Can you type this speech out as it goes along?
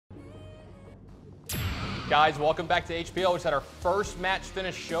Guys, welcome back to HPL. We just had our first match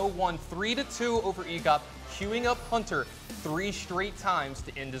finish. Sjow won 3-2 over ECOP, queuing up Hunter 3 straight times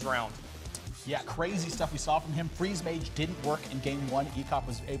to end his round. Yeah, crazy stuff we saw from him. Freeze Mage didn't work in game 1. ECOP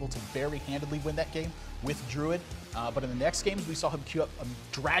was able to very handedly win that game with Druid. But in the next games, we saw him queue up a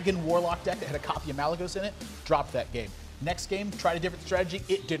Dragon Warlock deck that had a copy of Malygos in it, dropped that game. Next game, tried a different strategy.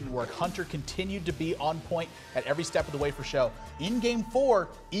 It didn't work. Hunter continued to be on point at every step of the way for Sjow. In game 4,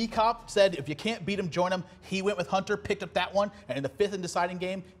 ECOP said if you can't beat him, join him. He went with Hunter, picked up that one, and in the 5th and deciding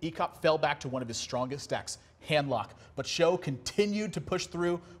game, ECOP fell back to one of his strongest decks, Handlock. But Sjow continued to push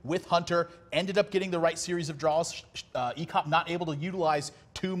through with Hunter, ended up getting the right series of draws. ECOP not able to utilize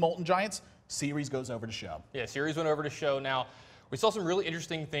 2 Molten Giants. Series goes over to Sjow. Yeah, series went over to Sjow. Now, we saw some really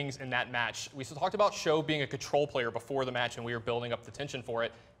interesting things in that match. We talked about Sjow being a control player before the match, and we were building up the tension for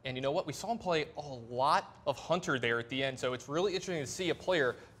it. And you know what? We saw him play a lot of Hunter there at the end. So it's really interesting to see a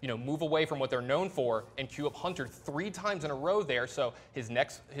player, move away from what they're known for and queue up Hunter 3 times in a row there. So his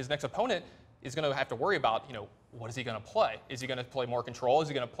next opponent is going to have to worry about, what is he going to play? Is he going to play more control? Is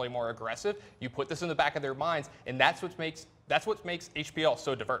he going to play more aggressive? You put this in the back of their minds, and that's what makes HPL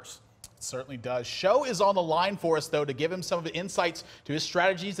so diverse. Certainly does. Sjow is on the line for us, though, to give him some of the insights to his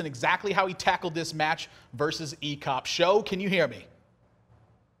strategies and exactly how he tackled this match versus ECOP. Sjow, can you hear me?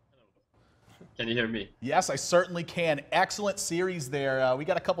 Can you hear me? Yes, I certainly can. Excellent series there. We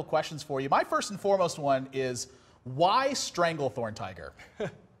got a couple questions for you. My first and foremost one is, why Stranglethorn Tiger?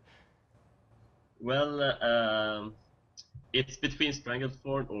 Well, it's between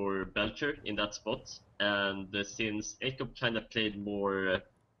Stranglethorn or Belcher in that spot. And since ECOP kind of played more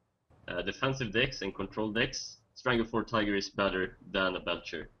defensive decks and control decks, Stranglethorn Tiger is better than a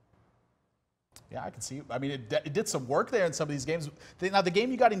Belcher. Yeah, I can see. I mean, it did some work there in some of these games. Now, the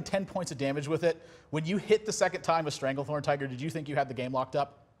game you got in 10 points of damage with it, when you hit the second time with Stranglethorn Tiger, did you think you had the game locked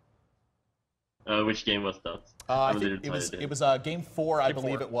up? Which game was that? I think it was game 4, I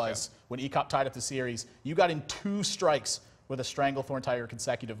believe it was, when ECOP tied up the series. You got in 2 strikes with a Stranglethorn Tiger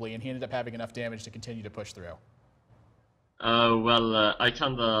consecutively, and he ended up having enough damage to continue to push through. Well, I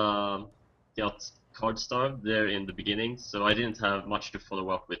kinda got card starved there in the beginning, so I didn't have much to follow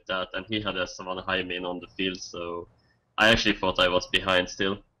up with that, and he had a Savannah High main on the field, so I actually thought I was behind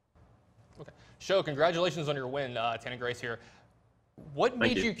still. Okay. Sjow, congratulations on your win, Tana Grace here. What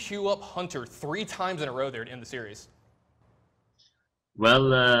made you queue up Hunter 3 times in a row there to end the series?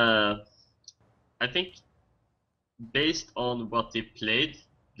 Well, I think based on what they played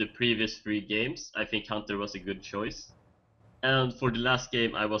the previous 3 games, I think Hunter was a good choice. And for the last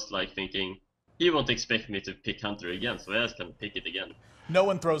game, I was like thinking, he won't expect me to pick Hunter again, so I just can pick it again. No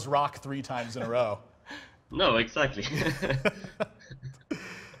one throws rock 3 times in a row. No, exactly.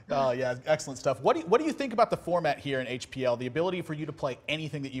 Oh, yeah, excellent stuff. What do you think about the format here in HPL, the ability for you to play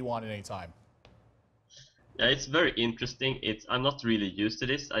anything that you want at any time? Yeah, it's very interesting. I'm not really used to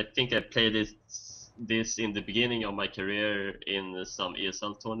this. I think I played this in the beginning of my career in some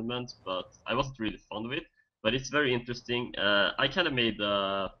ESL tournaments, but I wasn't really fond of it. But it's very interesting. I kind of made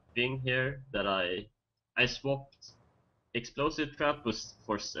a thing here that I swapped Explosive Trap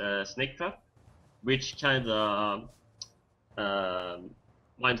for Snake Trap, which kind of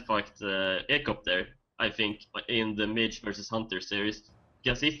mindfucked ECOP there, I think, in the Mage versus Hunter series.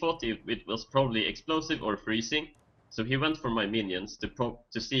 Because he thought it was probably explosive or freezing, so he went for my minions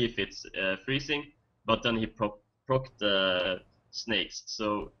to see if it's freezing, but then he procced the snakes.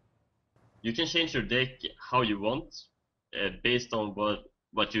 So you can change your deck how you want based on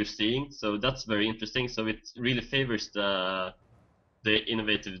what you're seeing. So that's very interesting. So it really favors the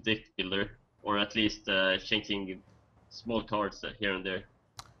innovative deck builder, or at least changing small cards here and there.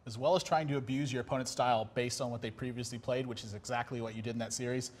 As well as trying to abuse your opponent's style based on what they previously played, which is exactly what you did in that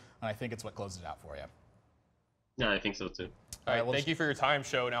series. And I think it's what closed it out for you. Yeah, I think so too. All right, thank you for your time,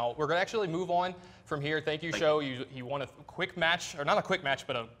 Sjow. Now, we're going to actually move on from here. Thank you, Sjow. You won a quick match, or not a quick match,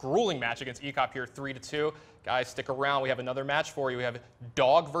 but a grueling match against ECOP here, 3-2. Guys, stick around. We have another match for you. We have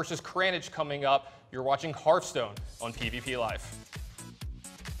Dog versus Kranich coming up. You're watching Hearthstone on PvP Live.